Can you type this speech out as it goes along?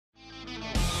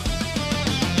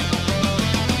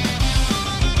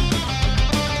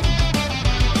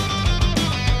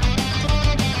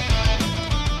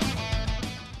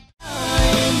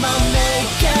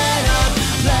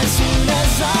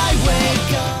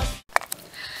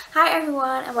Hi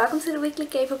everyone and welcome to the weekly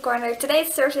K-pop corner. Today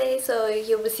is Thursday, so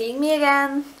you'll be seeing me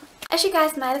again. As you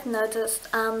guys might have noticed,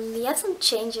 we have some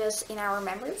changes in our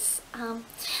members.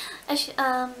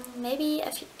 Maybe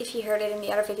if you heard it in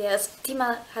the other videos,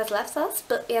 Tima has left us,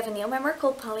 but we have a new member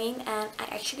called Pauline, and I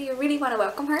actually really want to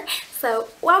welcome her. So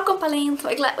welcome Pauline,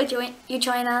 so glad you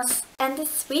join us. And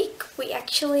this week we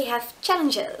actually have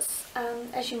challenges,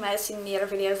 as you might have seen in the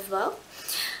other videos as well.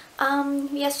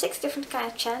 We have 6 different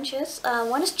kinds of challenges.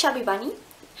 1 is Chubby Bunny,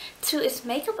 2 is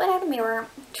Makeup Without a Mirror,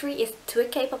 3 is Do a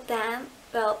K-pop dance,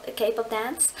 a K-pop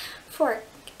dance, 4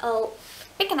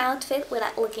 pick an outfit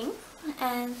without looking,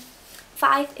 and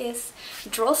 5 is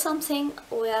Draw something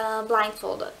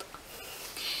blindfolded.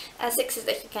 6 is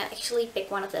that you can actually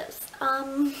pick one of those.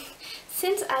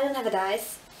 Since I don't have a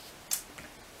dice,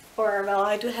 or well,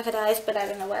 I do have a dice but I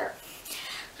don't know where,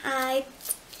 I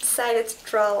decided to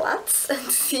draw lots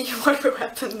and see what will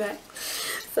happen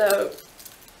next. So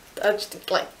I'll just do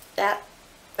it like that.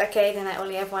 Okay, then I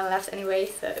only have 1 left anyway,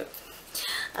 so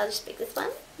I'll just pick this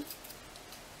one.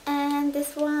 And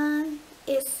this one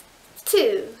is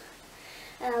 2.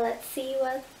 Let's see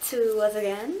what 2 was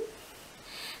again.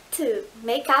 2.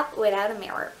 Makeup without a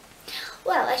mirror.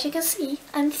 Well, as you can see,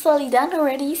 I'm fully done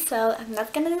already, so I'm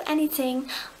not gonna do anything.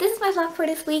 This is my vlog for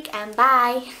this week, and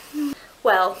bye!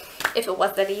 Well, if it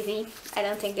was that easy, I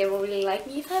don't think they will really like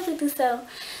me if I would do so.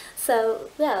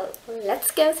 So, well, let's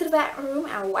go to the bathroom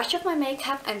and wash off my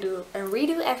makeup and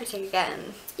redo everything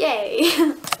again. Yay!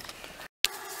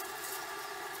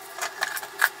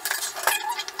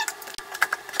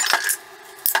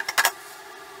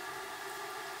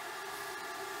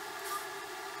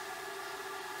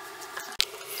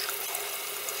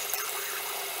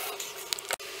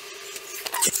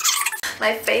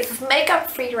 My face is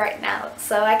makeup free right now,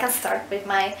 so I can start with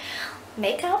my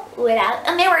makeup without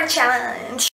a mirror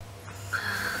challenge.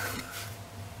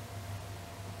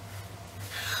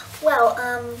 Well,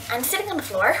 I'm sitting on the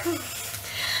floor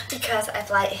because I have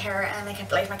light hair and I can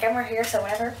place my camera here, so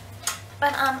whatever.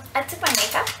 But I took my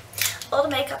makeup, all the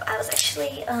makeup I was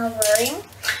actually wearing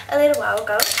a little while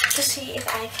ago, to see if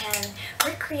I can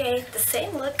recreate the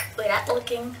same look without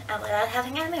looking and without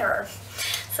having a mirror.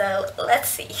 So let's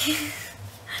see.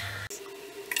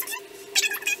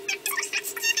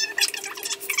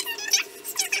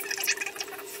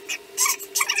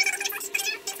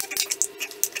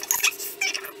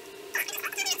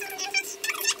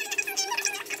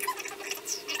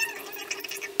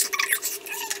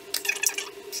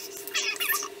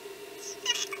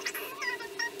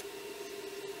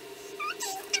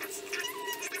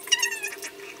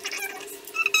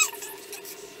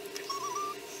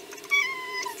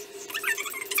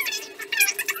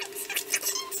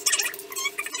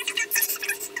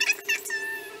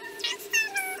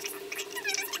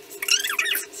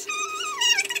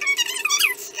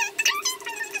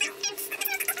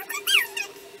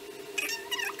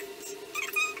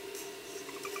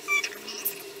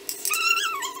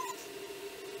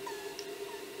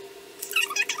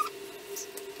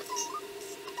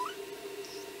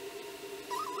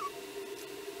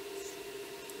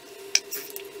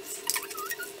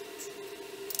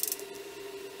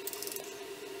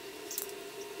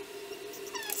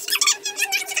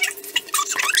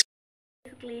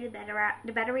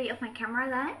 The battery of my camera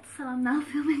died, so I'm now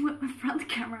filming with my front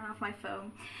camera of my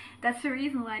phone. That's the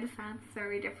reason why the sound is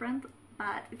very different,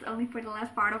 but it's only for the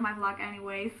last part of my vlog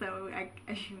anyway, so I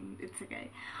assume it's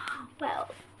okay. Well,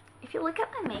 if you look at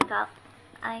my makeup,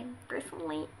 I'm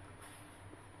personally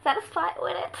satisfied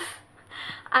with it.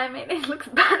 I mean, it looks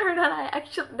better than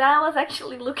I was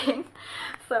actually looking,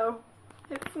 so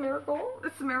it's a miracle.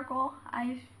 It's a miracle.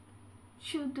 I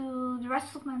should do the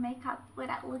rest of my makeup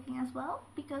without looking as well,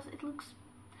 because it looks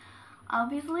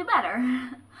obviously better.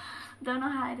 Don't know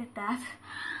how I did that.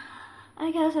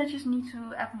 I guess I just need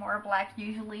to add more black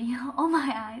usually on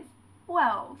my eyes.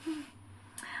 Well,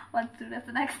 let's do that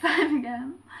the next time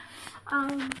again.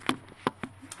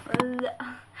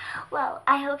 Well,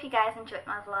 I hope you guys enjoyed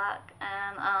my vlog,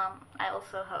 and I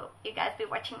also hope you guys be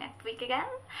watching next week again.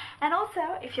 And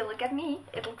also, if you look at me,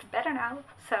 it looks better now,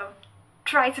 so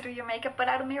try to do your makeup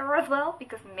without a mirror as well,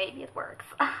 because maybe it works.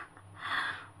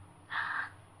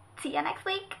 See you next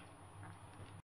week!